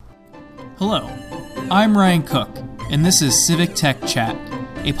Hello, I'm Ryan Cook, and this is Civic Tech Chat,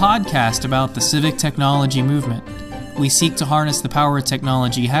 a podcast about the civic technology movement. We seek to harness the power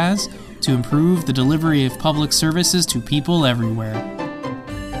technology has to improve the delivery of public services to people everywhere.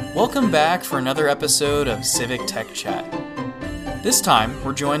 Welcome back for another episode of Civic Tech Chat. This time,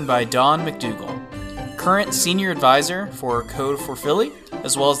 we're joined by Dawn McDougall, current Senior Advisor for Code for Philly,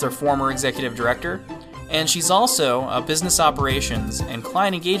 as well as their former Executive Director, and she's also a Business Operations and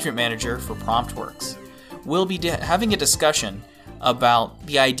Client Engagement Manager for PromptWorks. We'll be having a discussion about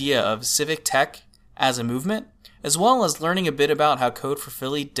the idea of civic tech as a movement, as well as learning a bit about how Code for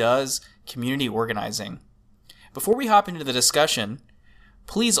Philly does community organizing. Before we hop into the discussion,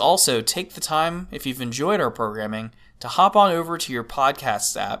 please also take the time, if you've enjoyed our programming, to hop on over to your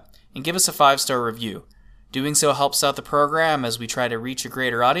podcasts app and give us a 5-star review. Doing so helps out the program as we try to reach a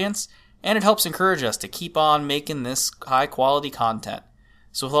greater audience, and it helps encourage us to keep on making this high-quality content.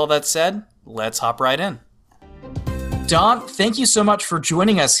 So with all that said, let's hop right in. Dawn, thank you so much for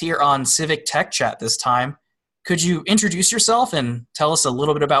joining us here on Civic Tech Chat this time. Could you introduce yourself and tell us a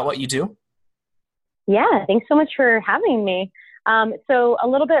little bit about what you do? Yeah, thanks so much for having me. So a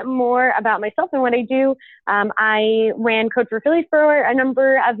little bit more about myself and what I do. I ran Code for Philly for a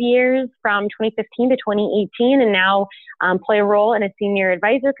number of years from 2015 to 2018 and now play a role in a senior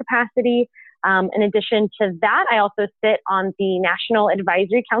advisor capacity. In addition to that, I also sit on the National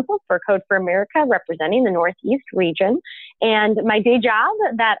Advisory Council for Code for America, representing the Northeast region. And my day job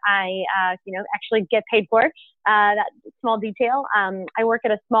that I, actually get paid for, that small detail, I work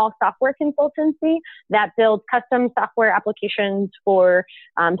at a small software consultancy that builds custom software applications for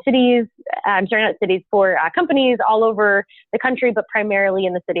for companies all over the country, but primarily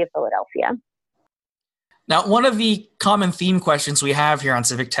in the city of Philadelphia. Now, one of the common theme questions we have here on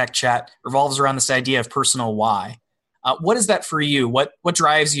Civic Tech Chat revolves around this idea of personal why. What is that for you? What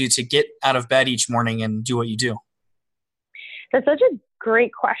drives you to get out of bed each morning and do what you do? That's such a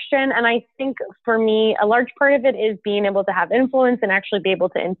great question. And I think for me, a large part of it is being able to have influence and actually be able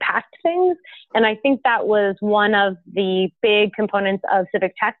to impact things. And I think that was one of the big components of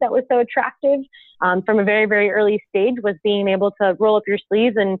civic tech that was so attractive from a very, very early stage, was being able to roll up your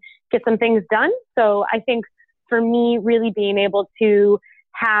sleeves and get some things done. So I think for me, really being able to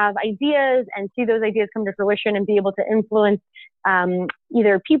have ideas and see those ideas come to fruition and be able to influence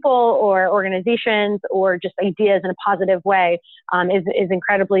either people or organizations or just ideas in a positive way is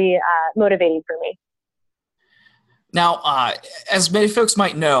incredibly motivating for me. Now, as many folks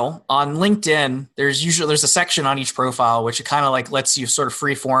might know, on LinkedIn, there's a section on each profile which it kind of like lets you sort of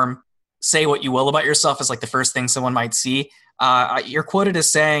freeform say what you will about yourself as like the first thing someone might see. You're quoted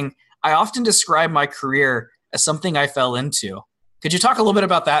as saying, "I often describe my career as something I fell into." Could you talk a little bit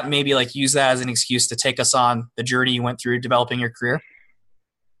about that and maybe like use that as an excuse to take us on the journey you went through developing your career?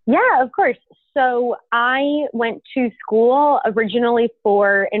 Yeah, of course. So I went to school originally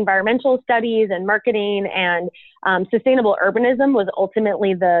for environmental studies and marketing, and sustainable urbanism was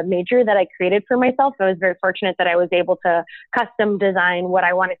ultimately the major that I created for myself. I was very fortunate that I was able to custom design what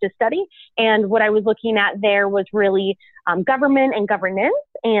I wanted to study. And what I was looking at there was really government and governance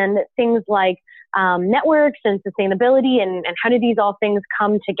and things like networks and sustainability and how do these all things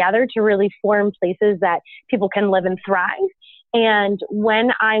come together to really form places that people can live and thrive. And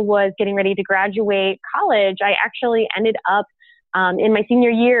when I was getting ready to graduate college, I actually ended up in my senior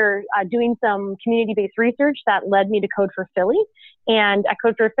year doing some community-based research that led me to Code for Philly. And at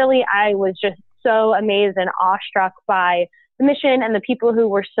Code for Philly, I was just so amazed and awestruck by the mission and the people who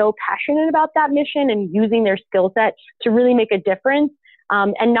were so passionate about that mission and using their skill set to really make a difference.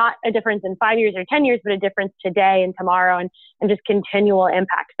 And not a difference in 5 years or 10 years, but a difference today and tomorrow and just continual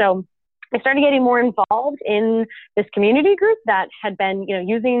impact. So I started getting more involved in this community group that had been,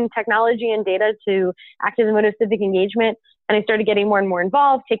 using technology and data to act as a mode of civic engagement. And I started getting more and more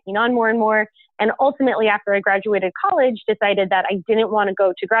involved, taking on more and more. And ultimately, after I graduated college, decided that I didn't want to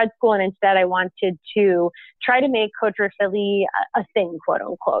go to grad school. And instead, I wanted to try to make Code for Philly a thing, quote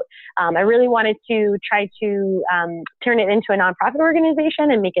unquote. I really wanted to try to turn it into a nonprofit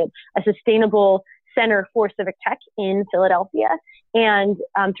organization and make it a sustainable center for civic tech in Philadelphia. And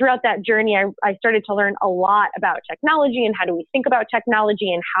throughout that journey, I started to learn a lot about technology and how do we think about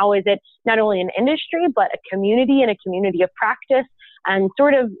technology and how is it not only an industry, but a community and a community of practice, and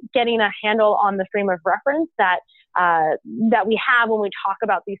sort of getting a handle on the frame of reference that we have when we talk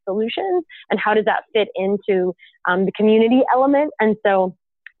about these solutions and how does that fit into the community element. And so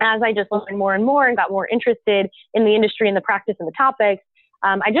as I just learned more and more and got more interested in the industry and the practice and the topics,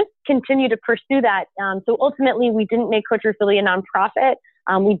 I just continue to pursue that. So ultimately, we didn't make Code for Philly a nonprofit.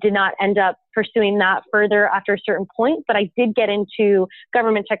 We did not end up pursuing that further after a certain point, but I did get into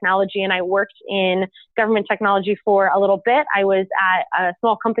government technology, and I worked in government technology for a little bit. I was at a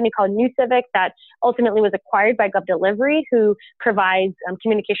small company called New Civic that ultimately was acquired by GovDelivery, who provides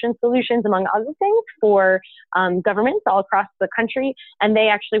communication solutions, among other things, for governments all across the country. And they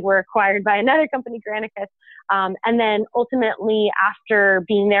actually were acquired by another company, Granicus. And then ultimately, after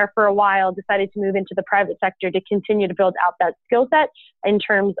being there for a while, decided to move into the private sector to continue to build out that skill set in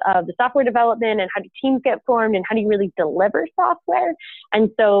terms of the software development and how do teams get formed and how do you really deliver software. And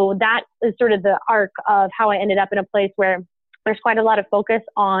so that is sort of the arc of how I ended up in a place where there's quite a lot of focus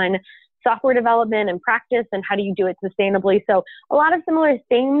on software development and practice and how do you do it sustainably. So a lot of similar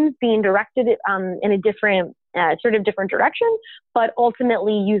things being directed in a different different direction, but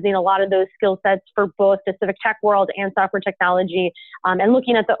ultimately using a lot of those skill sets for both the civic tech world and software technology, and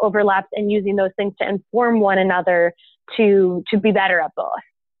looking at the overlaps and using those things to inform one another to be better at both.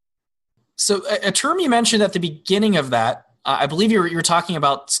 So a term you mentioned at the beginning of that, I believe you were talking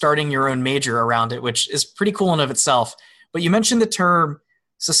about starting your own major around it, which is pretty cool in of itself. But you mentioned the term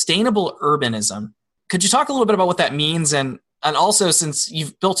sustainable urbanism. Could you talk a little bit about what that means? And also, since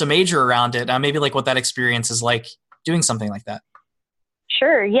you've built a major around it, maybe like what that experience is like doing something like that.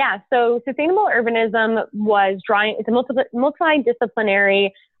 Sure. Yeah. So sustainable urbanism it's a multidisciplinary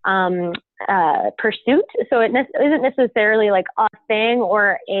pursuit. So it isn't necessarily like a thing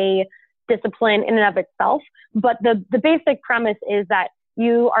or a discipline in and of itself, but the basic premise is that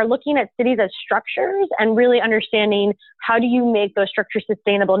you are looking at cities as structures and really understanding how do you make those structures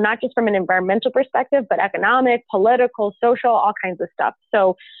sustainable, not just from an environmental perspective, but economic, political, social, all kinds of stuff.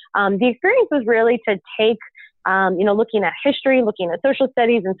 So the experience was really to take, looking at history, looking at social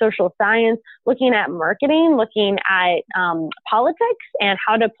studies and social science, looking at marketing, looking at politics and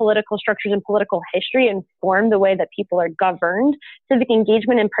how do political structures and political history inform the way that people are governed, civic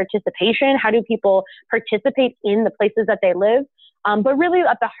engagement and participation, how do people participate in the places that they live. But really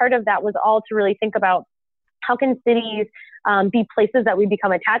at the heart of that was all to really think about how can cities be places that we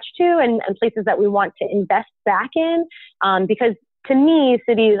become attached to and places that we want to invest back in. Because to me,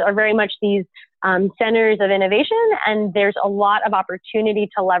 cities are very much these centers of innovation, and there's a lot of opportunity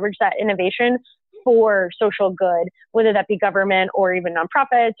to leverage that innovation for social good, whether that be government or even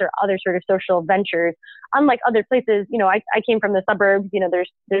nonprofits or other sort of social ventures. Unlike other places, I came from the suburbs,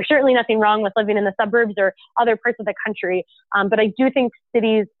 there's certainly nothing wrong with living in the suburbs or other parts of the country. But I do think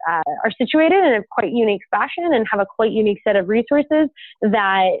cities are situated in a quite unique fashion and have a quite unique set of resources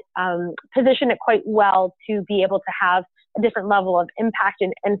that position it quite well to be able to have a different level of impact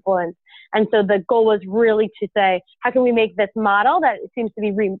and influence. And so the goal was really to say, how can we make this model that seems to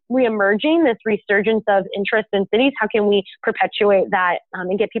be re-emerging, this resurgence of interest in cities, how can we perpetuate that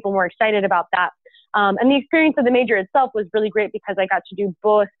and get people more excited about that? And the experience of the major itself was really great because I got to do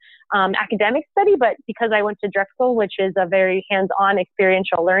both academic study, but because I went to Drexel, which is a very hands-on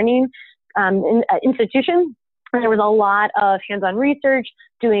experiential learning institution, and there was a lot of hands-on research,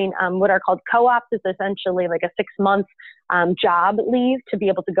 doing what are called co-ops. It's essentially like a 6-month job leave to be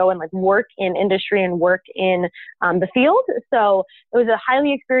able to go and like work in industry and work in the field. So it was a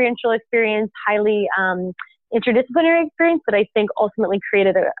highly experiential experience, highly interdisciplinary experience, but I think ultimately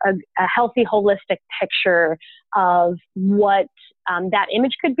created a healthy, holistic picture of what that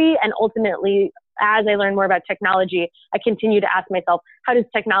image could be. And ultimately, as I learn more about technology, I continue to ask myself, how does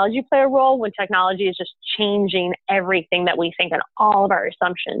technology play a role when technology is just changing everything that we think and all of our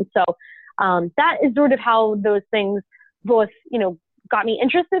assumptions? So that is sort of how those things both, got me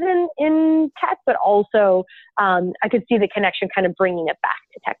interested in tech, but also I could see the connection kind of bringing it back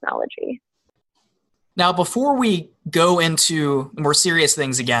to technology. Now, before we go into more serious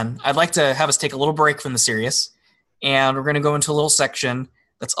things again, I'd like to have us take a little break from the serious, and we're going to go into a little section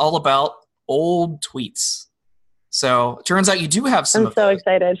that's all about old tweets. So it turns out you do have some. I'm so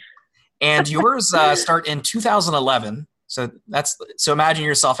excited. And yours start in 2011. So imagine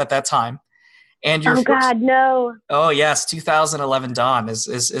yourself at that time. And your God, no. Oh yes, 2011 Dawn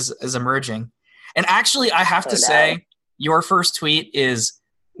is emerging. And actually, I have to say, your first tweet is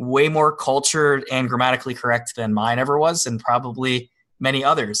way more cultured and grammatically correct than mine ever was, and probably many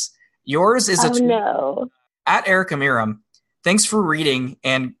others. Yours is a tweet at Erica Miram. Thanks for reading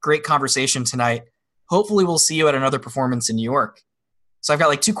and great conversation tonight. Hopefully we'll see you at another performance in New York. So I've got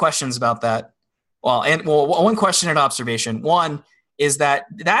like 2 questions about that. One question and observation. One is that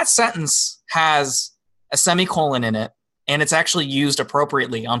sentence has a semicolon in it, and it's actually used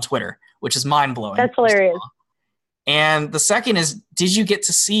appropriately on Twitter, which is mind-blowing. That's hilarious. And the second is, did you get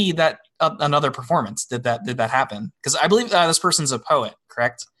to see that another performance? Did that happen? Because I believe this person's a poet,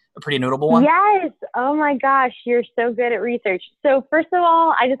 correct? a pretty notable one? Yes. Oh my gosh, you're so good at research. So first of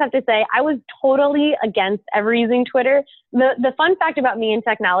all, I just have to say I was totally against ever using Twitter. The fun fact about me and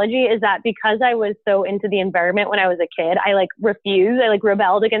technology is that because I was so into the environment when I was a kid, I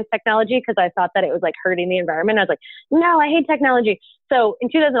rebelled against technology because I thought that it was like hurting the environment. I was like, no, I hate technology. So in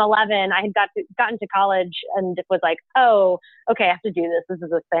 2011, I had gotten to college and was like, oh, okay, I have to do this. This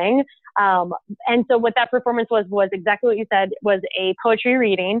is a thing. And so what that performance was exactly what you said, was a poetry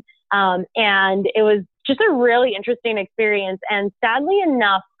reading. And it was just a really interesting experience. And sadly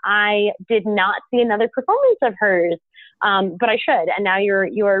enough, I did not see another performance of hers. But I should. And now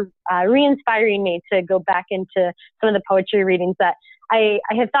you're re-inspiring me to go back into some of the poetry readings that I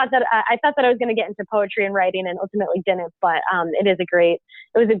had thought that I was going to get into poetry and writing, and ultimately didn't. But it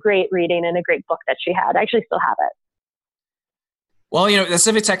was a great reading and a great book that she had. I actually still have it. Well, the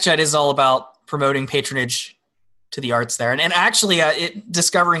Civic Tech Chat is all about promoting patronage to the arts there. And actually,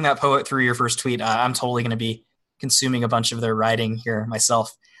 discovering that poet through your first tweet, I'm totally going to be consuming a bunch of their writing here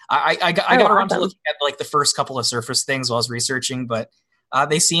myself. I got around to looking at like the first couple of surface things while I was researching, but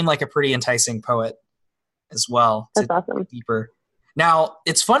they seem like a pretty enticing poet as well. That's awesome. Deeper. Now,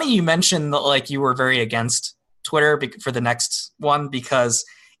 it's funny you mentioned that like you were very against Twitter for the next one, because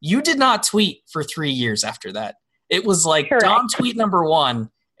you did not tweet for 3 years after that. It was like Dom tweet number 1,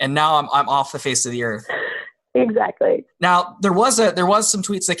 and now I'm off the face of the earth. Exactly. Now, there was some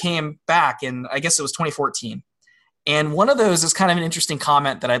tweets that came back, and I guess it was 2014. And one of those is kind of an interesting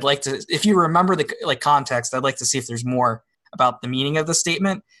comment that I'd like to, if you remember the context, I'd like to see if there's more about the meaning of the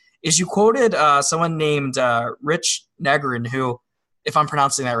statement. Is you quoted someone named Rich Negrin, who, if I'm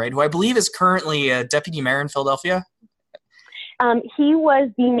pronouncing that right, who I believe is currently a deputy mayor in Philadelphia. He was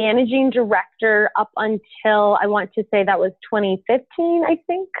the managing director up until, I want to say that was 2015, I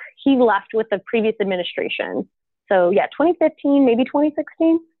think. He left with the previous administration. So yeah, 2015, maybe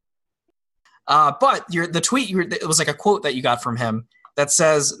 2016. But the tweet, it was like a quote that you got from him that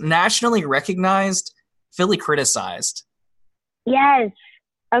says, nationally recognized, Philly criticized. Yes.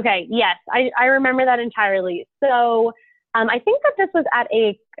 Okay. Yes. I remember that entirely. So I think that this was at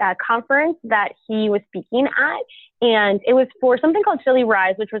a conference that he was speaking at, and it was for something called Philly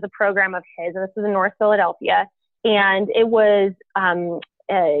Rise, which was a program of his, and this was in North Philadelphia. And it was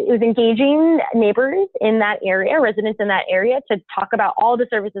engaging neighbors in that area, residents in that area, to talk about all the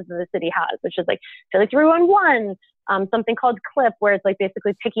services that the city has, which is like Philly 311, something called Clip, where it's like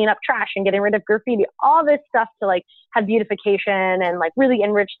basically picking up trash and getting rid of graffiti, all this stuff to like have beautification and like really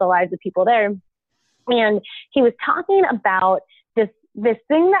enrich the lives of people there. And he was talking about this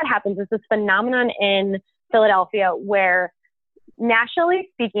thing that happens, is this phenomenon in Philadelphia where, nationally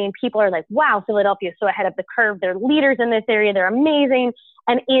speaking, people are like, wow, Philadelphia is so ahead of the curve. They're leaders in this area. They're amazing.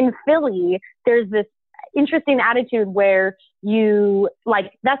 And in Philly, there's this interesting attitude where you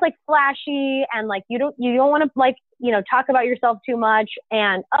like, that's like flashy, and like you don't want to like, talk about yourself too much,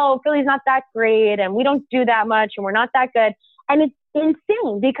 and oh, Philly's not that great, and we don't do that much, and we're not that good. And it's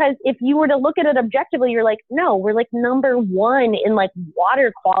insane, because if you were to look at it objectively, you're like, no, we're like number 1 in like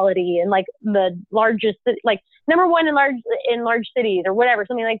water quality, and like the largest, like number 1 in large cities or whatever,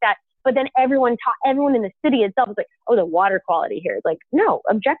 something like that. But then everyone in the city itself is like, oh, the water quality here is like, no,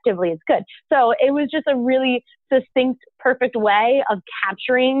 objectively it's good. So it was just a really succinct, perfect way of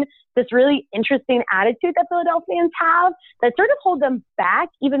capturing this really interesting attitude that Philadelphians have that sort of hold them back,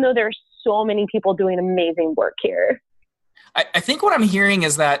 even though there are so many people doing amazing work here. I think what I'm hearing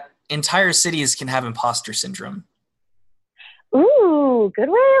is that entire cities can have imposter syndrome. Ooh, good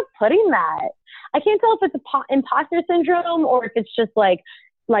way of putting that. I can't tell if it's imposter syndrome or if it's just like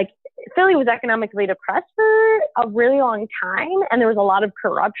Philly was economically depressed for a really long time, and there was a lot of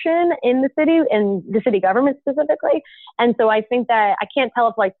corruption in the city government specifically. And so I think that I can't tell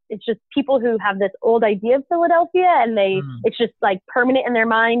if like it's just people who have this old idea of Philadelphia, and it's just like permanent in their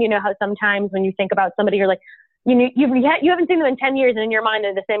mind. You know how sometimes when you think about somebody, you're like, you haven't seen them in 10 years, and in your mind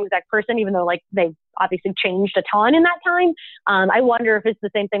they're the same exact person, even though like they've obviously changed a ton in that time. I wonder if it's the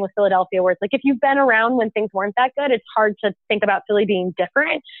same thing with Philadelphia, where it's like, if you've been around when things weren't that good, it's hard to think about Philly being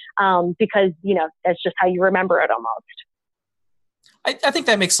different, because, that's just how you remember it almost. I think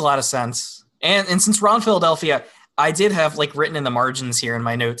that makes a lot of sense. And since we're on Philadelphia, I did have like written in the margins here in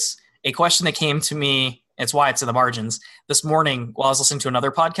my notes, a question that came to me. It's why it's in the margins this morning while I was listening to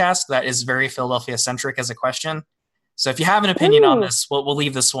another podcast that is very Philadelphia centric as a question. So if you have an opinion on this, we'll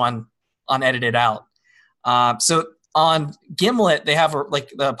leave this one unedited out. So on Gimlet, they have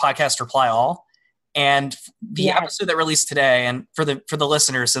like the podcast Reply All, and the episode that released today, and for the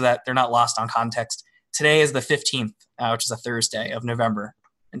listeners, so that they're not lost on context, today is the 15th, which is a Thursday of November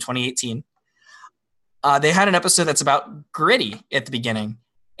in 2018. They had an episode that's about Gritty at the beginning.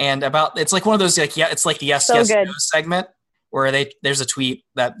 and about it's like one of those like it's like the yes So yes good. no segment where there's a tweet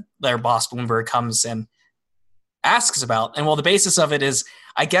that their boss Bloomberg comes and asks about, and well, the basis of it is,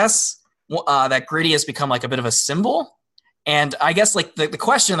 I guess, that Gritty has become like a bit of a symbol. And I guess like the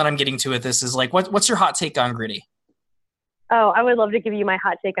question that I'm getting to with this is like, what's your hot take on Gritty? Oh, I would love to give you my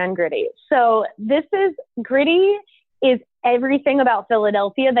hot take on Gritty. So Gritty is everything about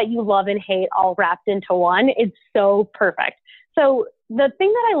Philadelphia that you love and hate all wrapped into one. It's so perfect. So the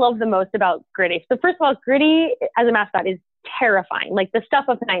thing that I love the most about Gritty, so first of all, Gritty as a mascot is terrifying, like the stuff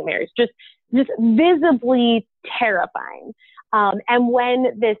of nightmares, just visibly terrifying. And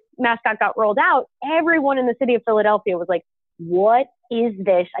when this mascot got rolled out, everyone in the city of Philadelphia was like, what is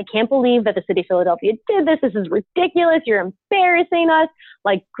this? I can't believe that the city of Philadelphia did this. This is ridiculous. You're embarrassing us.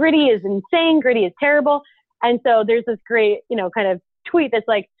 Like, Gritty is insane. Gritty is terrible. And so there's this great, kind of tweet that's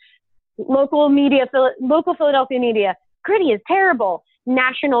like, local Philadelphia media, Gritty is terrible.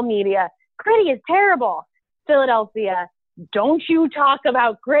 National media, Gritty is terrible. Philadelphia, don't you talk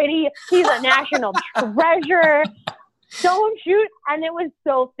about Gritty. He's a national treasure. Don't shoot. And it was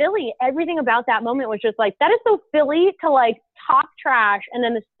so Philly. Everything about that moment was just like, that is so Philly to like talk trash. And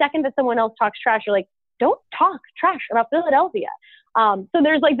then the second that someone else talks trash, you're like, don't talk trash about Philadelphia. So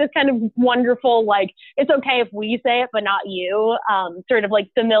there's like this kind of wonderful, like, it's okay if we say it, but not you, sort of like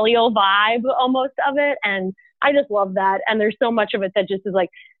familial vibe almost of it. And I just love that. And there's so much of it that just is like,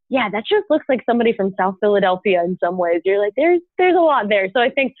 yeah, that just looks like somebody from South Philadelphia in some ways. You're like, there's a lot there. So I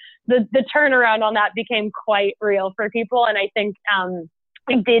think the turnaround on that became quite real for people. And I think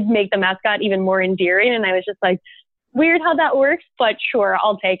it did make the mascot even more endearing. And I was just like, weird how that works, but sure,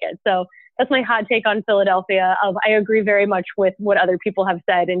 I'll take it. So that's my hot take on Philadelphia. I agree very much with what other people have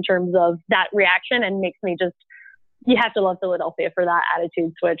said in terms of that reaction, and makes me just, you have to love Philadelphia for that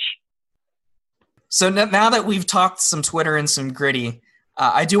attitude switch. So now that we've talked some Twitter and some Gritty,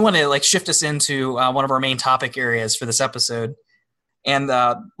 I do want to like shift us into one of our main topic areas for this episode. And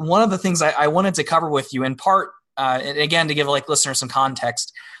one of the things I wanted to cover with you, in part, and again, to give like listeners some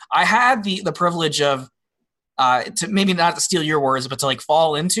context, I had the privilege of, to maybe not to steal your words, but to like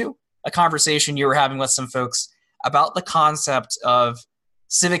fall into a conversation you were having with some folks about the concept of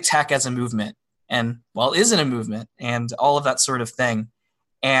civic tech as a movement, and, well, is it a movement, and all of that sort of thing.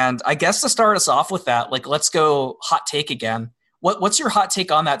 And I guess to start us off with that, like, let's go hot take again. What's your hot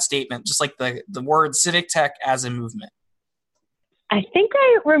take on that statement? Just like the word civic tech as a movement. I think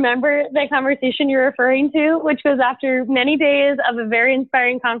I remember the conversation you're referring to, which was after many days of a very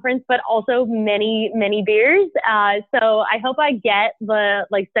inspiring conference, but also many, many beers. So I hope I get the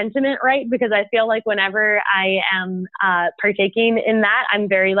sentiment right, because I feel like whenever I am partaking in that, I'm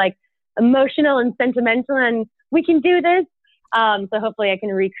very emotional and sentimental, and we can do this. So hopefully I can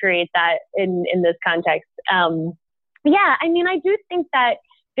recreate that in this context. Yeah, I mean, I do think that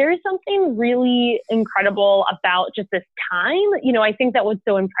there is something really incredible about just this time. I think that what's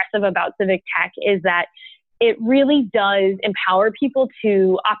so impressive about civic tech is that it really does empower people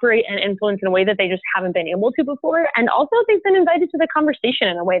to operate and influence in a way that they just haven't been able to before. And also they've been invited to the conversation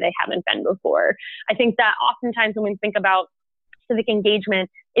in a way they haven't been before. I think that oftentimes when we think about civic engagement,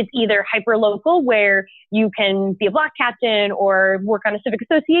 it's either hyper local, where you can be a block captain or work on a civic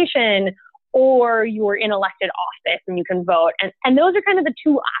association, or you're in elected office and you can vote. And those are kind of the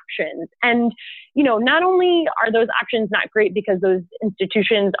two options. And, not only are those options not great because those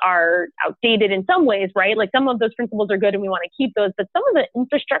institutions are outdated in some ways, right? Like, some of those principles are good and we want to keep those, but some of the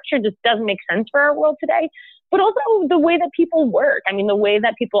infrastructure just doesn't make sense for our world today. But also the way that people work. I mean, the way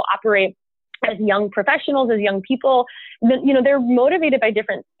that people operate as young professionals, as young people, they're motivated by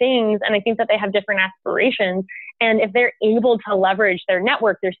different things. And I think that they have different aspirations. And if they're able to leverage their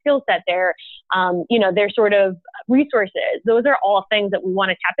network, their skill set, their sort of resources, those are all things that we want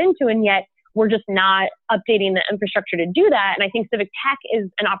to tap into. And yet we're just not updating the infrastructure to do that. And I think civic tech is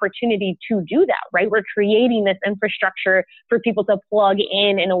an opportunity to do that, right? We're creating this infrastructure for people to plug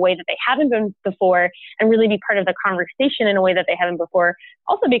in a way that they haven't been before, and really be part of the conversation in a way that they haven't before.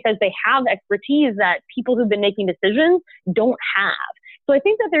 Also because they have expertise that people who've been making decisions don't have. So I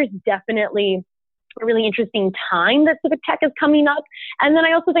think that there's definitely a really interesting time that civic tech is coming up. And then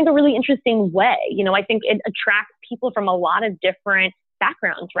I also think a really interesting way. I think it attracts people from a lot of different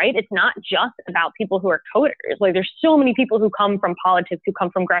backgrounds, right? It's not just about people who are coders. There's so many people who come from politics, who come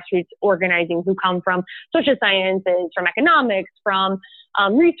from grassroots organizing, who come from social sciences, from economics, from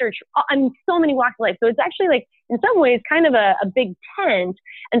research, so many walks of life. So it's actually in some ways kind of a big tent.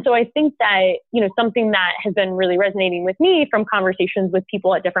 And so I think that, something that has been really resonating with me from conversations with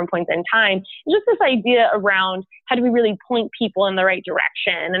people at different points in time is just this idea around how do we really point people in the right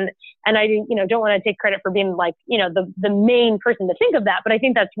direction? And I, don't want to take credit for being like, the main person to think of that, but I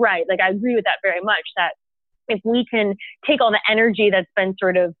think that's right. Like, I agree with that very much, that if we can take all the energy that's been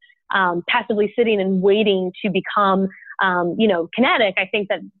sort of passively sitting and waiting to become kinetic, I think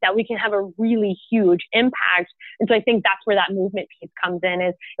that we can have a really huge impact. And so I think that's where that movement piece comes in,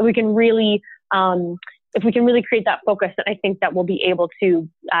 is if we can really create that focus, then I think that we'll be able to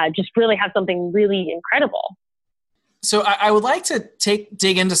just really have something really incredible. So I would like to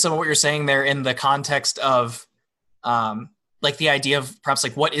dig into some of what you're saying there in the context of like the idea of perhaps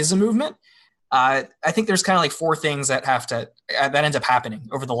like what is a movement. I think there's kind of like four things that end up happening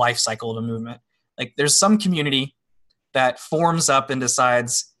over the life cycle of a movement. Like there's some community that forms up and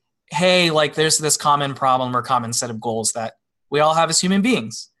decides, hey, like there's this common problem or common set of goals that we all have as human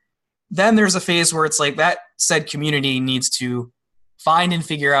beings. Then there's a phase where it's like that said community needs to find and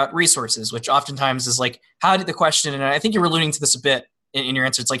figure out resources, which oftentimes is like, how did the question, and I think you were alluding to this a bit in your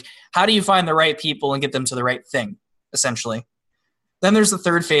answer, it's like, how do you find the right people and get them to the right thing, essentially? Then there's the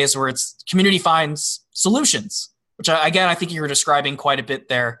third phase where it's community finds solutions, which I think you were describing quite a bit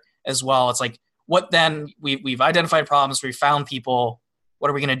there as well. It's like, what then? We've identified problems, we've found people, what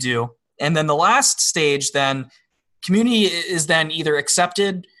are we going to do? And then the last stage, then community is then either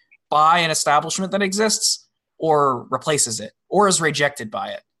accepted by an establishment that exists or replaces it or is rejected by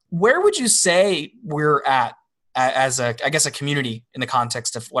it. Where would you say we're at as a community in the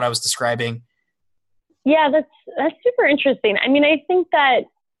context of what I was describing? Yeah, that's super interesting. I mean, I think that,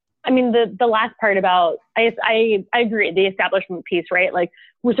 the last part about, I agree, the establishment piece, right? Like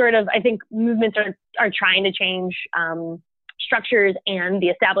we're sort of, I think movements are trying to change structures and the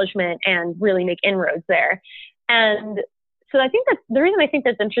establishment and really make inroads there. And so I think that's the reason I think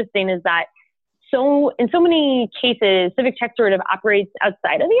that's interesting, is that in so many cases, Civic Tech sort of operates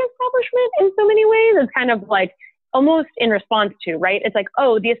outside of the establishment in so many ways. It's kind of like almost in response to, right? It's like,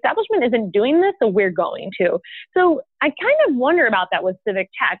 oh, the establishment isn't doing this, so we're going to. So I kind of wonder about that with Civic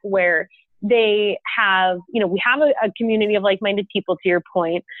Tech, where they have, we have a community of like-minded people, to your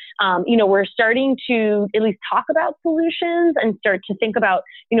point. We're starting to at least talk about solutions and start to think about,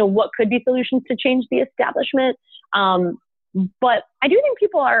 what could be solutions to change the establishment. But I do think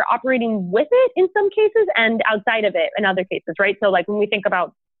people are operating with it in some cases and outside of it in other cases, right? So like when we think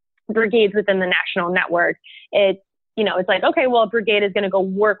about brigades within the national network, it's like, okay, well, a brigade is going to go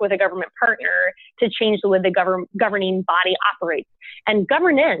work with a government partner to change the way the governing body operates. And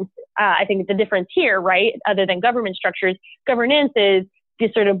governance, I think the difference here, right, other than government structures, governance is the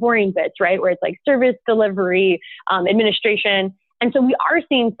sort of boring bits, right, where it's like service delivery, administration. And so we are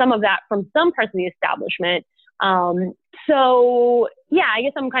seeing some of that from some parts of the establishment. So yeah, I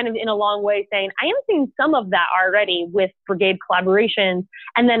guess I'm kind of in a long way saying I am seeing some of that already with brigade collaborations,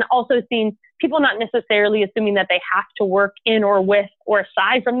 and then also seeing people not necessarily assuming that they have to work in or with or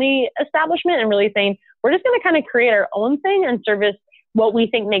aside from the establishment, and really saying we're just going to kind of create our own thing and service what we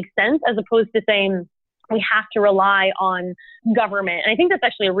think makes sense, as opposed to saying we have to rely on government. And I think that's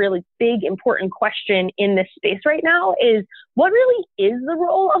actually a really big, important question in this space right now, is what really is the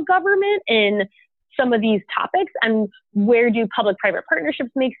role of government in some of these topics, and where do public-private partnerships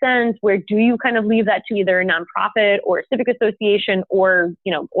make sense? Where do you kind of leave that to either a nonprofit or a civic association, or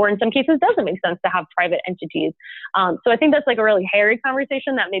in some cases doesn't make sense to have private entities? So I think that's like a really hairy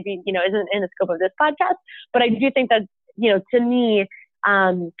conversation that maybe, isn't in the scope of this podcast, but I do think that, to me,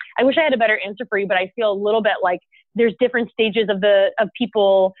 I wish I had a better answer for you, but I feel a little bit like there's different stages of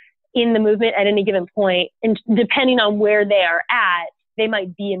people in the movement at any given point, and depending on where they are at, they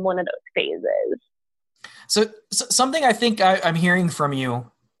might be in one of those phases. So something I think I'm hearing from you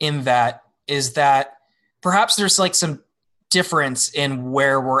in that is that perhaps there's like some difference in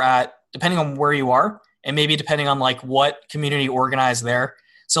where we're at, depending on where you are, and maybe depending on like what community organized there.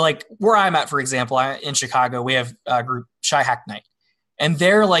 So like where I'm at, for example, in Chicago, we have a group, Chi Hack Night, and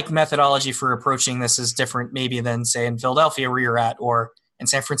their like methodology for approaching this is different maybe than say in Philadelphia where you're at, or in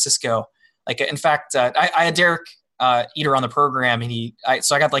San Francisco. Like in fact, I had Derek Eater on the program, and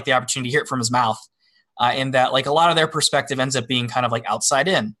so I got like the opportunity to hear it from his mouth. In that, like a lot of their perspective ends up being kind of like outside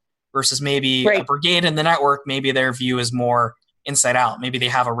in, versus maybe a brigade in the network. Maybe their view is more inside out. Maybe they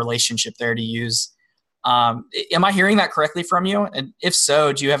have a relationship there to use. Am I hearing that correctly from you? And if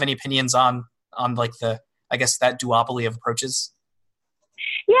so, do you have any opinions on like that duopoly of approaches?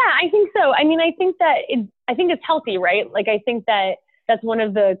 Yeah, I think so. I mean, I think it's healthy, right? Like, I think that that's one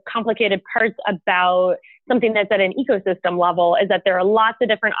of the complicated parts about something that's at an ecosystem level, is that there are lots of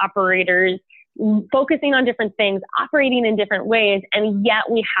different operators focusing on different things, operating in different ways, and yet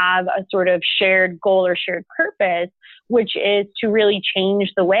we have a sort of shared goal or shared purpose, which is to really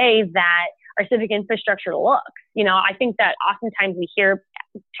change the way that our civic infrastructure looks. I think that oftentimes we hear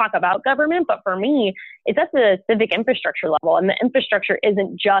talk about government, but for me, it's at the civic infrastructure level, and the infrastructure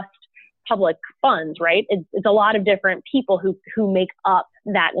isn't just public funds, right? It's a lot of different people who make up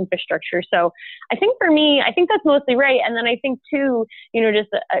that infrastructure. So I think for me, I think that's mostly right. And then I think too,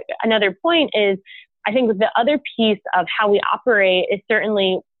 another point is, I think the other piece of how we operate is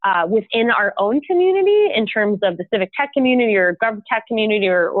certainly within our own community in terms of the civic tech community or GovTech community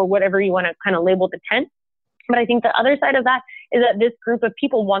or whatever you want to kind of label the tent. But I think the other side of that is that this group of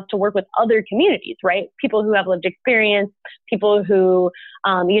people wants to work with other communities, right? People who have lived experience, people who,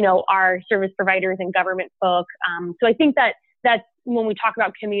 are service providers and government folk. So I think that's when we talk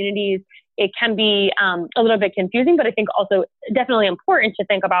about communities, it can be a little bit confusing, but I think also definitely important to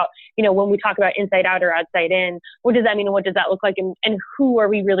think about, when we talk about inside out or outside in, what does that mean and what does that look like? And who are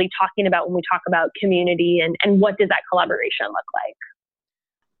we really talking about when we talk about community and what does that collaboration look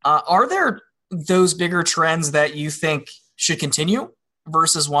like? Are there those bigger trends that you think should continue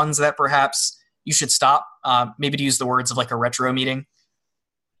versus ones that perhaps you should stop? Maybe to use the words of like a retro meeting.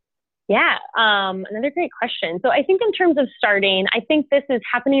 Yeah, another great question. So I think in terms of starting, I think this is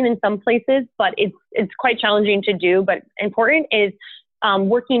happening in some places, but it's quite challenging to do, but important is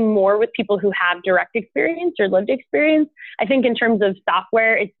working more with people who have direct experience or lived experience. I think in terms of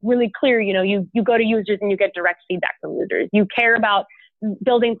software, it's really clear, you go to users and you get direct feedback from users. You care about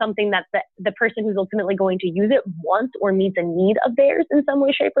building something that the person who's ultimately going to use it wants or meets a need of theirs in some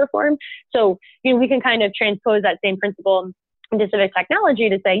way, shape, or form. So, we can kind of transpose that same principle into civic technology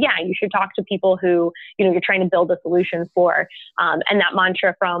to say, yeah, you should talk to people who, you're trying to build a solution for. And that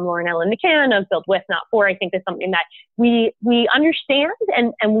mantra from Lauren Ellen McCann of build with, not for, I think is something that we understand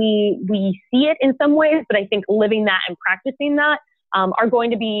and we see it in some ways, but I think living that and practicing that it's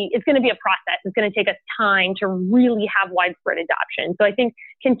going to be a process. It's going to take us time to really have widespread adoption. So I think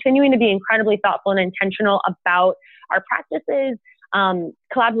continuing to be incredibly thoughtful and intentional about our practices,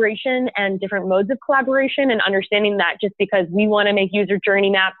 collaboration and different modes of collaboration, and understanding that just because we want to make user journey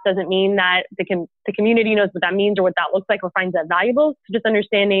maps doesn't mean that the community knows what that means or what that looks like or finds that valuable. So just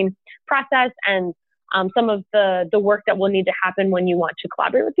understanding process and some of the work that will need to happen when you want to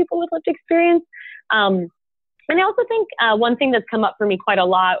collaborate with people with lived experience. And I also think one thing that's come up for me quite a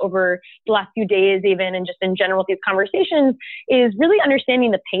lot over the last few days, even, and just in general with these conversations, is really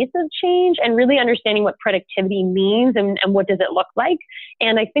understanding the pace of change and really understanding what productivity means and what does it look like.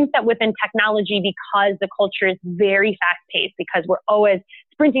 And I think that within technology, because the culture is very fast-paced, because we're always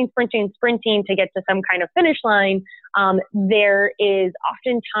sprinting to get to some kind of finish line, there is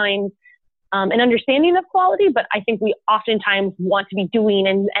oftentimes an understanding of quality, but I think we oftentimes want to be doing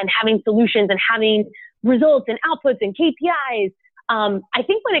and having solutions and having results and outputs and KPIs. I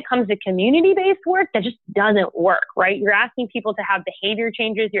think when it comes to community-based work, that just doesn't work, right? You're asking people to have behavior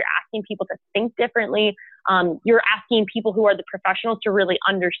changes. You're asking people to think differently. You're asking people who are the professionals to really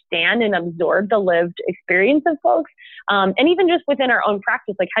understand and absorb the lived experience of folks. And even just within our own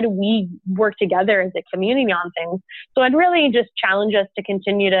practice, like how do we work together as a community on things? So I'd really just challenge us to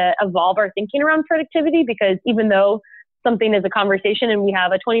continue to evolve our thinking around productivity, because even though something is a conversation and we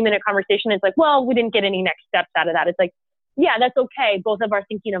have a 20-minute conversation, it's like, well, we didn't get any next steps out of that. It's like, yeah, that's okay. Both of our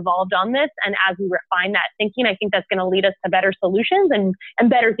thinking evolved on this. And as we refine that thinking, I think that's going to lead us to better solutions and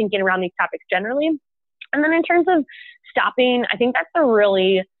better thinking around these topics generally. And then in terms of stopping, I think that's a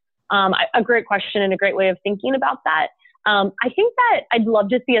really a great question and a great way of thinking about that. I think that I'd love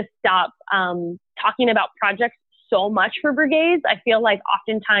to see us stop talking about projects so much for brigades. I feel like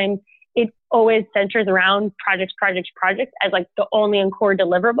oftentimes it always centers around projects as like the only and core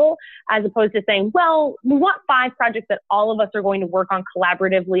deliverable, as opposed to saying, well, we want 5 projects that all of us are going to work on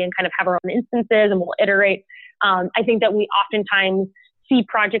collaboratively and kind of have our own instances and we'll iterate. I think that we oftentimes see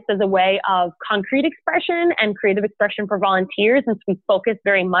projects as a way of concrete expression and creative expression for volunteers. And so we focus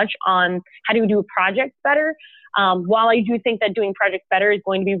very much on how do we do projects better. While I do think that doing projects better is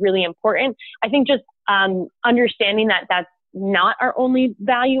going to be really important, I think just understanding that that's not our only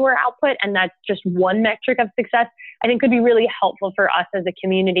value or output, and that's just one metric of success, I think could be really helpful for us as a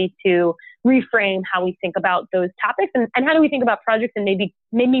community to reframe how we think about those topics and how do we think about projects and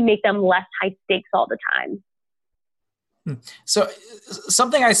maybe make them less high stakes all the time. So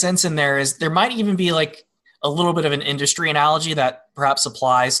something I sense in there is there might even be like a little bit of an industry analogy that perhaps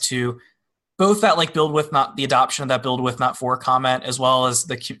applies to both that like build with, not the adoption of that build with, not for comment, as well as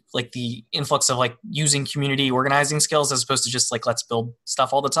the influx of like using community organizing skills as opposed to just like, let's build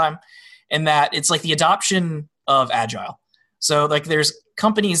stuff all the time. And that it's like the adoption of Agile. So like there's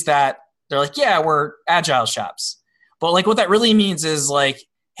companies that they're like, yeah, we're agile shops. But like what that really means is like,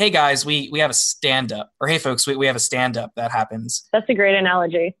 hey guys, we have a stand up, or hey folks, we have a stand up that happens. That's a great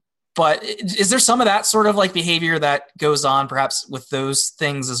analogy. But is there some of that sort of like behavior that goes on perhaps with those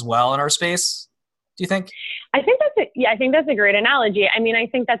things as well in our space? Do you think? I think that's a great analogy. I mean, I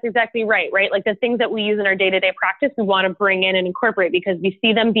think that's exactly right? Like the things that we use in our day-to-day practice, we want to bring in and incorporate because we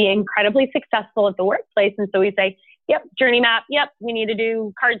see them being incredibly successful at the workplace. And so we say, yep, journey map. Yep, we need to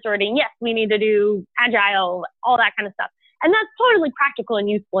do card sorting. Yes, we need to do agile, all that kind of stuff. And that's totally practical and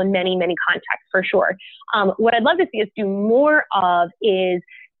useful in many, many contexts for sure. What I'd love to see us do more of is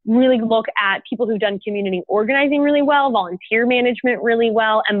really look at people who've done community organizing really well, volunteer management really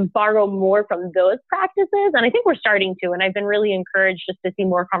well, and borrow more from those practices. And I think we're starting to, and I've been really encouraged just to see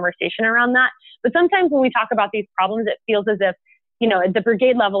more conversation around that. But sometimes when we talk about these problems, it feels as if, at the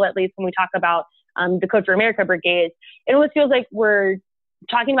brigade level, at least when we talk about the Code for America brigades, it almost feels like we're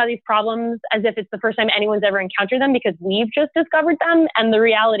talking about these problems as if it's the first time anyone's ever encountered them because we've just discovered them. And the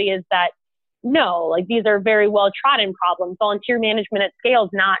reality is that no, like these are very well trodden problems. Volunteer management at scale is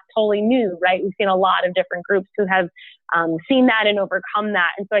not totally new, right? We've seen a lot of different groups who have seen that and overcome that.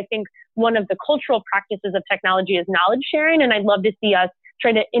 And so I think one of the cultural practices of technology is knowledge sharing. And I'd love to see us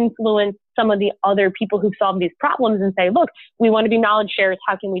try to influence some of the other people who solve these problems and say, look, we want to be knowledge sharers.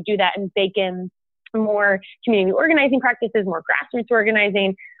 How can we do that? And bake in more community organizing practices, more grassroots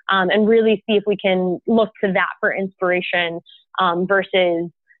organizing, and really see if we can look to that for inspiration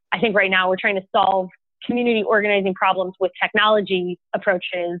versus I think right now we're trying to solve community organizing problems with technology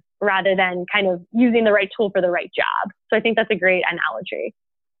approaches rather than kind of using the right tool for the right job. So I think that's a great analogy.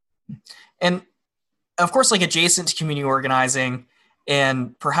 And of course, like adjacent to community organizing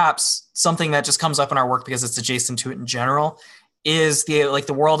and perhaps something that just comes up in our work because it's adjacent to it in general is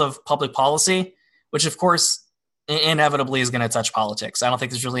the world of public policy, which of course inevitably is going to touch politics. I don't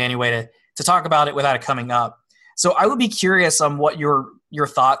think there's really any way to talk about it without it coming up. So I would be curious on what your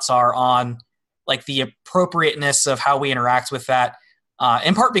thoughts are on like the appropriateness of how we interact with that.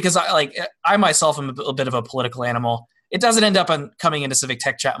 In part because I myself am a bit of a political animal. It doesn't end up coming into Civic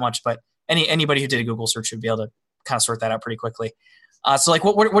Tech Chat much, but anybody who did a Google search would be able to kind of sort that out pretty quickly. So like,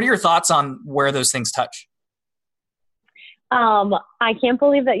 what are your thoughts on where those things touch? I can't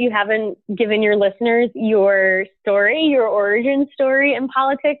believe that you haven't given your listeners your story, your origin story in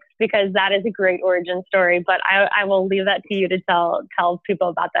politics, because that is a great origin story, but I will leave that to you to tell people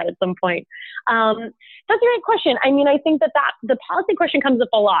about that at some point. That's a great question. I mean, I think that the policy question comes up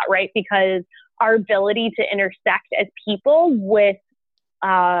a lot, right? Because our ability to intersect as people with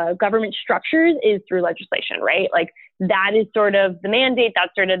government structures is through legislation, right? Like that is sort of the mandate. That's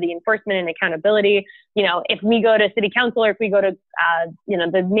sort of the enforcement and accountability. If we go to city council or if we go to,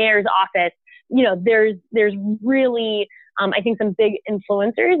 the mayor's office, there's really, I think some big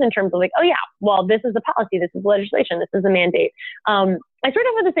influencers in terms of like, oh yeah, well, this is the policy, this is legislation, this is a mandate. I sort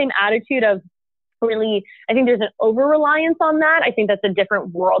of have the same attitude of really, I think there's an over-reliance on that. I think that's a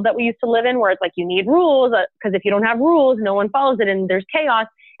different world that we used to live in where it's like you need rules because if you don't have rules, no one follows it and there's chaos.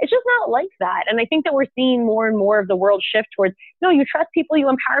 It's just not like that. And I think that we're seeing more and more of the world shift towards, no, you trust people, you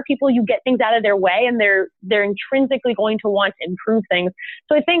empower people, you get things out of their way, and they're intrinsically going to want to improve things.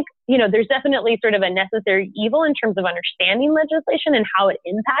 So I think, there's definitely sort of a necessary evil in terms of understanding legislation and how it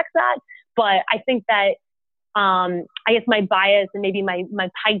impacts that. But I think that, I guess my bias and maybe my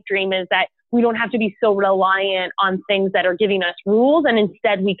pipe dream is that we don't have to be so reliant on things that are giving us rules, and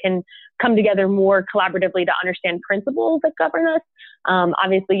instead we can come together more collaboratively to understand principles that govern us.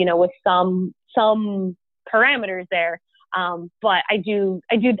 Obviously, with some parameters there. But I think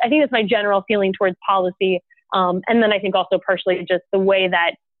that's my general feeling towards policy. And then I think also partially just the way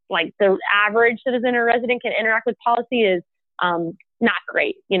that like the average citizen or resident can interact with policy is not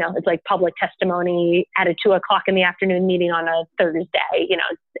great. It's like public testimony at a 2:00 in the afternoon meeting on a Thursday.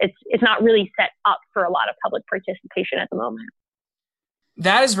 It's not really set up for a lot of public participation at the moment.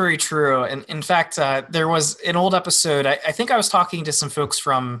 That is very true. And in fact, there was an old episode. I think I was talking to some folks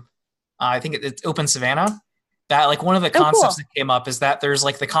from, I think it's Open Savannah, that like one of the concepts that came up is that there's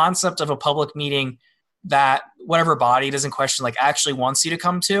like the concept of a public meeting that whatever body it is in question like actually wants you to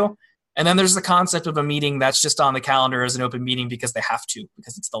come to. And then there's the concept of a meeting that's just on the calendar as an open meeting because they have to,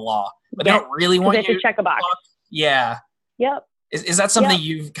 because it's the law. But they don't really want you to check a box. Yeah. Yep. Is that something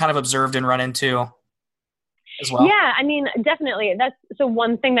you've kind of observed and run into as well? Yeah, I mean, definitely. So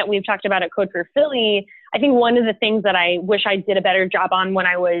one thing that we've talked about at Code for Philly, I think one of the things that I wish I did a better job on when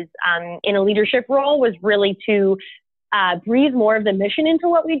I was in a leadership role was really to breathe more of the mission into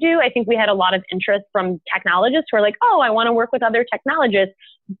what we do. I think we had a lot of interest from technologists who are like, oh, I want to work with other technologists.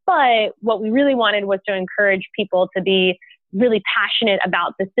 But what we really wanted was to encourage people to be really passionate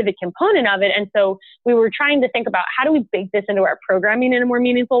about the civic component of it. And so we were trying to think about how do we bake this into our programming in a more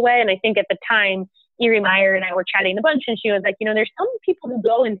meaningful way. And I think at the time, Erie Meyer and I were chatting a bunch, and she was like, there's some people who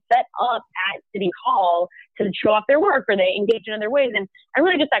go and set up at City Hall to show off their work, or they engage in other ways. And I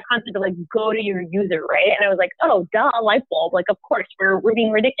really just that concept of go to your user, right? And I was like, oh, duh, light bulb. Of course, we're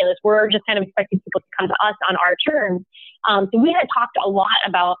being ridiculous. We're just kind of expecting people to come to us on our terms. So we had talked a lot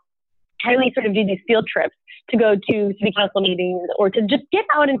about how do we sort of do these field trips to go to city council meetings or to just get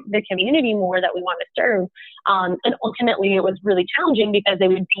out into the community more that we want to serve. And ultimately, it was really challenging because they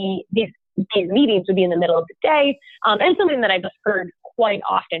would be these meetings would be in the middle of the day. And something that I've just heard quite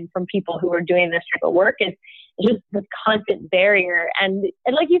often from people who are doing this type of work is just this constant barrier. And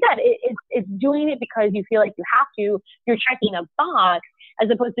like you said, it's doing it because you feel like you have to. You're checking a box as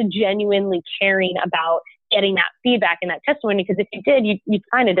opposed to genuinely caring about getting that feedback and that testimony. Because if you did, you'd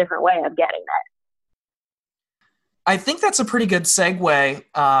find a different way of getting that. I think that's a pretty good segue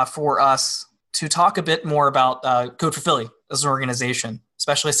for us to talk a bit more about Code for Philly as an organization,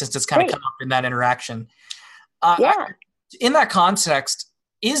 especially since it's kind of come up in that interaction. In that context,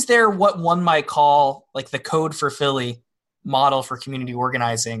 is there what one might call the Code for Philly model for community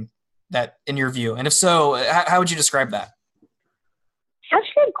organizing that in your view? And if so, how would you describe that? Such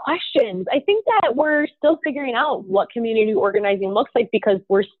good questions. I think that we're still figuring out what community organizing looks like because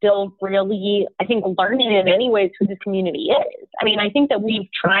we're still really, learning in many ways who this community is. I think that we've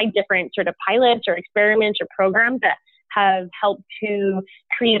tried different sort of pilots or experiments or programs that have helped to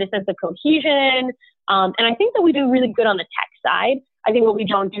create a sense of cohesion. And I think that we do really good on the tech side. I think what we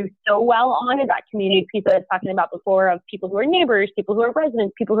don't do so well on is that community piece that I was talking about before of people who are neighbors, people who are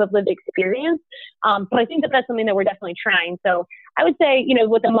residents, people who have lived experience. But I think that that's something that we're definitely trying. So I would say,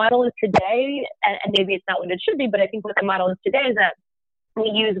 what the model is today, and maybe it's not what it should be, but I think what the model is today is that we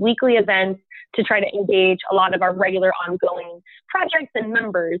use weekly events to try to engage a lot of our regular ongoing projects and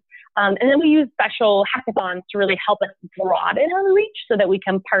members. And then we use special hackathons to really help us broaden our reach so that we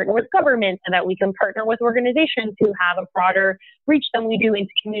can partner with government and that we can partner with organizations who have a broader reach than we do into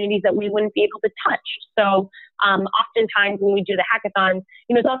communities that we wouldn't be able to touch. So oftentimes when we do the hackathon,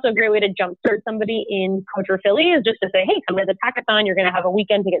 it's also a great way to jumpstart somebody in Code for Philly is just to say, hey, come to the hackathon. You're going to have a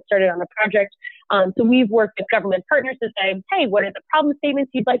weekend to get started on the project. So we've worked with government partners to say, hey, what are the problem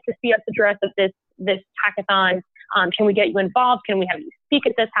statements you'd like to see us address at this hackathon? Can we get you involved? Can we have you speak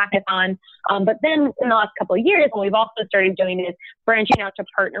at this hackathon? But then in the last couple of years, what we've also started doing is branching out to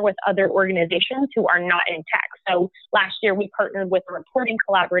partner with other organizations who are not in tech. So last year, we partnered with a reporting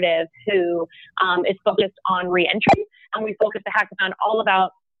collaborative who is focused on reentry. And we focused the hackathon all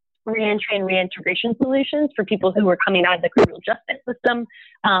about reentry and reintegration solutions for people who were coming out of the criminal justice system.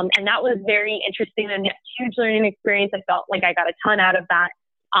 And that was very interesting and a huge learning experience. I felt like I got a ton out of that.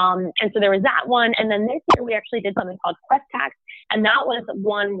 And so there was that one. And then this year we actually did something called Quest Tax. And that was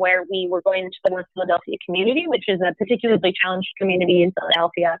one where we were going into the North Philadelphia community, which is a particularly challenged community in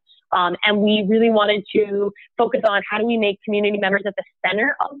Philadelphia. And we really wanted to focus on how do we make community members at the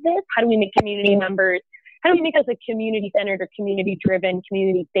center of this? How do we make community members how do we make us a community-centered or community-driven,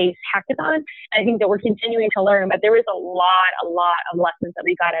 community-based hackathon? And I think that we're continuing to learn, but there was a lot of lessons that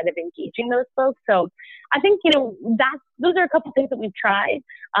we got out of engaging those folks. So I think, those are a couple things that we've tried,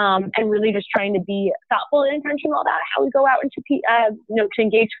 and really just trying to be thoughtful and intentional about how we go out into, to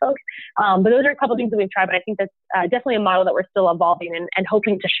engage folks. But those are a couple things that we've tried, but I think that's definitely a model that we're still evolving and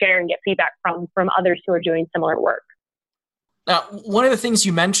hoping to share and get feedback from others who are doing similar work. Now, one of the things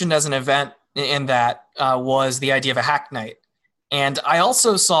you mentioned as an event in that was the idea of a hack night. And I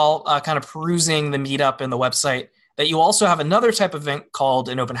also saw kind of perusing the meetup and the website that you also have another type of event called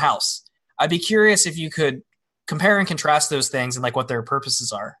an open house. I'd be curious if you could compare and contrast those things and what their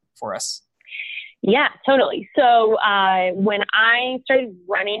purposes are for us. Yeah, totally. So when I started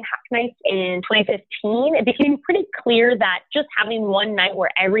running Hack Nights in 2015, it became pretty clear that just having one night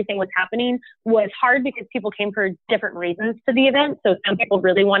where everything was happening was hard because people came for different reasons to the event. So some people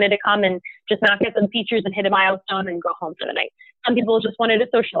really wanted to come and just knock out some features and hit a milestone and go home for the night. Some people just wanted to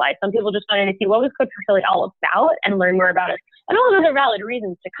socialize. Some people just wanted to see what was Code for Philly all about and learn more about it. And all of those are valid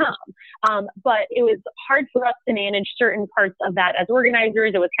reasons to come. But it was hard for us to manage certain parts of that as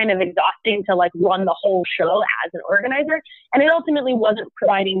organizers. It was kind of exhausting to run the whole show as an organizer. And it ultimately wasn't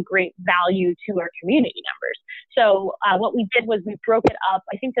providing great value to our community members. So what we did was we broke it up.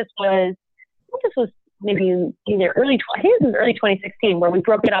 I think this was maybe either early 2016 where we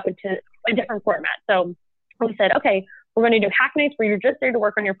broke it up into a different format. So we said, okay, we're going to do Hack Nights where you're just there to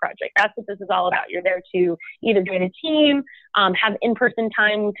work on your project. That's what this is all about. You're there to either join a team, have in-person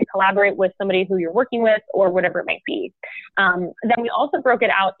time to collaborate with somebody who you're working with or whatever it might be. Then we also broke it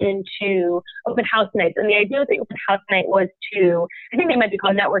out into open house nights. And the idea of the open house night was to, I think they might be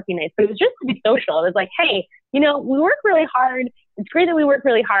called networking nights, but it was just to be social. It was like, hey, we work really hard. It's great that we work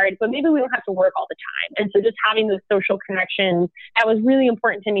really hard, but maybe we don't have to work all the time. And so just having those social connections, that was really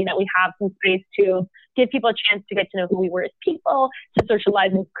important to me, that we have some space to give people a chance to get to know who we were as people, to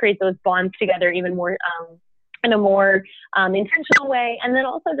socialize and create those bonds together even more in a more intentional way. And then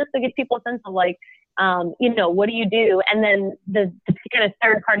also just to give people a sense of like, what do you do? And then the kind of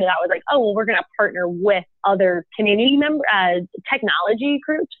third part of that was like, oh, well, we're going to partner with other community technology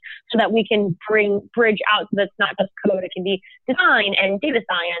groups so that we can bridge out, so that's not just code, it can be design and data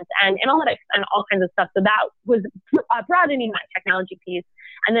science and analytics and all kinds of stuff. So that was broadening my technology piece.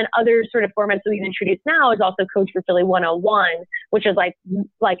 And then other sort of formats that we've introduced now is also Code for Philly 101, which is like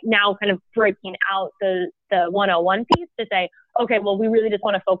now kind of breaking out the 101 piece to say, okay, well, we really just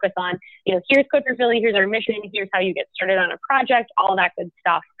want to focus on, here's Code for Philly, here's our mission, here's how you get started on a project, all that good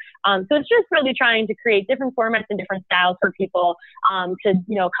stuff. So it's just really trying to create different formats and different styles for people to,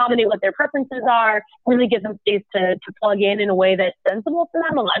 accommodate what their preferences are, really give them space to plug in a way that's sensible for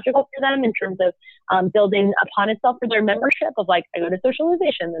them and logical for them in terms of building upon itself for their membership of like, I go to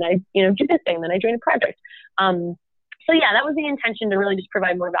socialization, then I, do this thing, then I join a project. So yeah, that was the intention, to really just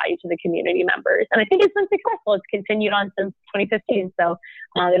provide more value to the community members. And I think it's been successful. It's continued on since 2015. So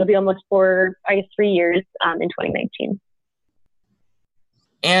it'll be almost 3 years in 2019.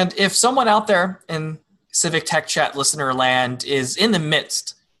 And if someone out there in Civic Tech Chat listener land is in the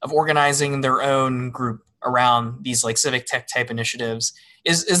midst of organizing their own group around these like civic tech type initiatives,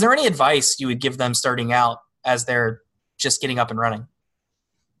 is there any advice you would give them starting out as they're just getting up and running?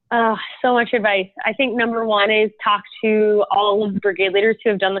 So much advice. I think number one is talk to all of the brigade leaders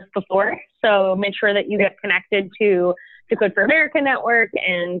who have done this before. So make sure that you get connected to the Code for America network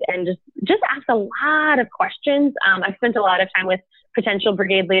and just ask a lot of questions. I've spent a lot of time with potential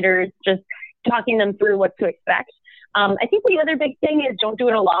brigade leaders, just talking them through what to expect. I think the other big thing is don't do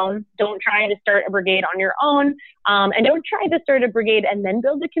it alone. Don't try to start a brigade on your own. And don't try to start a brigade and then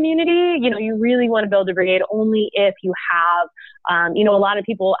build a community. You really want to build a brigade only if you have, a lot of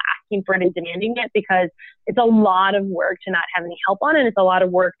people asking for it and demanding it, because it's a lot of work to not have any help on it. It's a lot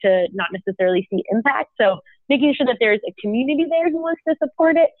of work to not necessarily see impact. So making sure that there's a community there who wants to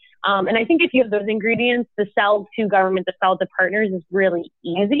support it. And I think if you have those ingredients, to sell to government, to sell to partners is really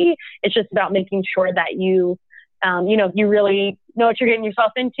easy. It's just about making sure that you really know what you're getting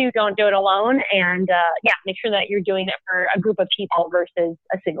yourself into. Don't do it alone. And make sure that you're doing it for a group of people versus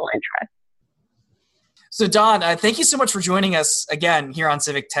a single interest. So Dawn, thank you so much for joining us again here on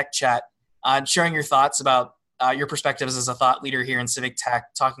Civic Tech Chat, sharing your thoughts about your perspectives as a thought leader here in civic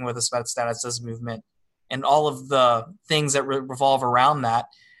tech, talking with us about Status as movement and all of the things that revolve around that.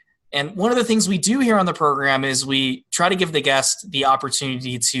 And one of the things we do here on the program is we try to give the guest the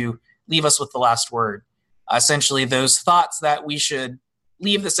opportunity to leave us with the last word. Essentially, those thoughts that we should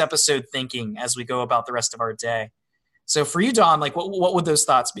leave this episode thinking as we go about the rest of our day. So for you, Dawn, what would those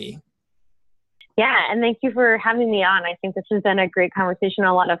thoughts be? Yeah, and thank you for having me on. I think this has been a great conversation,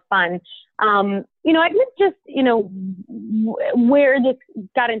 a lot of fun. I just where this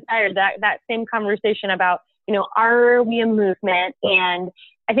got inspired, that same conversation about, are we a movement? And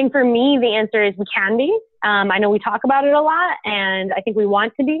I think for me, the answer is we can be. I know we talk about it a lot, and I think we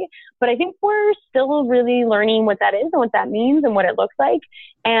want to be, but I think we're still really learning what that is and what that means and what it looks like.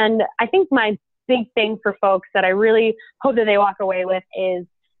 And I think my big thing for folks that I really hope that they walk away with is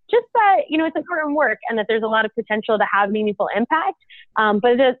just that, it's important work and that there's a lot of potential to have meaningful impact.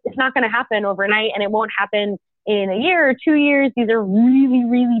 But it's not going to happen overnight, and it won't happen in a year or 2 years. These are really,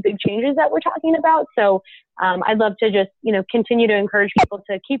 really big changes that we're talking about. So I'd love to just, continue to encourage people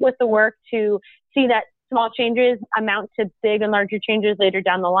to keep with the work, to see that small changes amount to big and larger changes later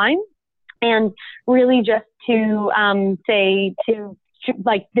down the line. And really just to say to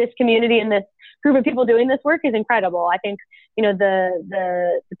this community and this group of people doing this work is incredible. I think,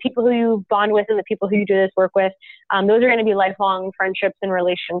 the people who you bond with and the people who you do this work with, those are going to be lifelong friendships and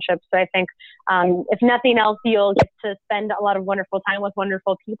relationships. So I think, if nothing else, you'll get to spend a lot of wonderful time with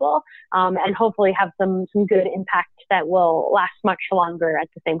wonderful people, and hopefully have some good impact that will last much longer at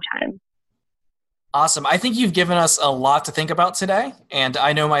the same time. Awesome. I think you've given us a lot to think about today. And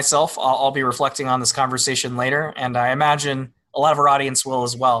I know myself, I'll be reflecting on this conversation later. And I imagine a lot of our audience will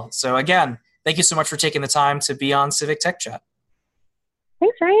as well. So again, thank you so much for taking the time to be on Civic Tech Chat.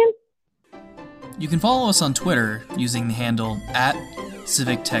 Thanks, Ryan. You can follow us on Twitter using the handle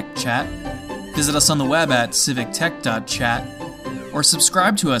 @CivicTechChat. Visit us on the web at civictech.chat. or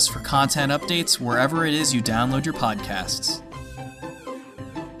subscribe to us for content updates wherever it is you download your podcasts.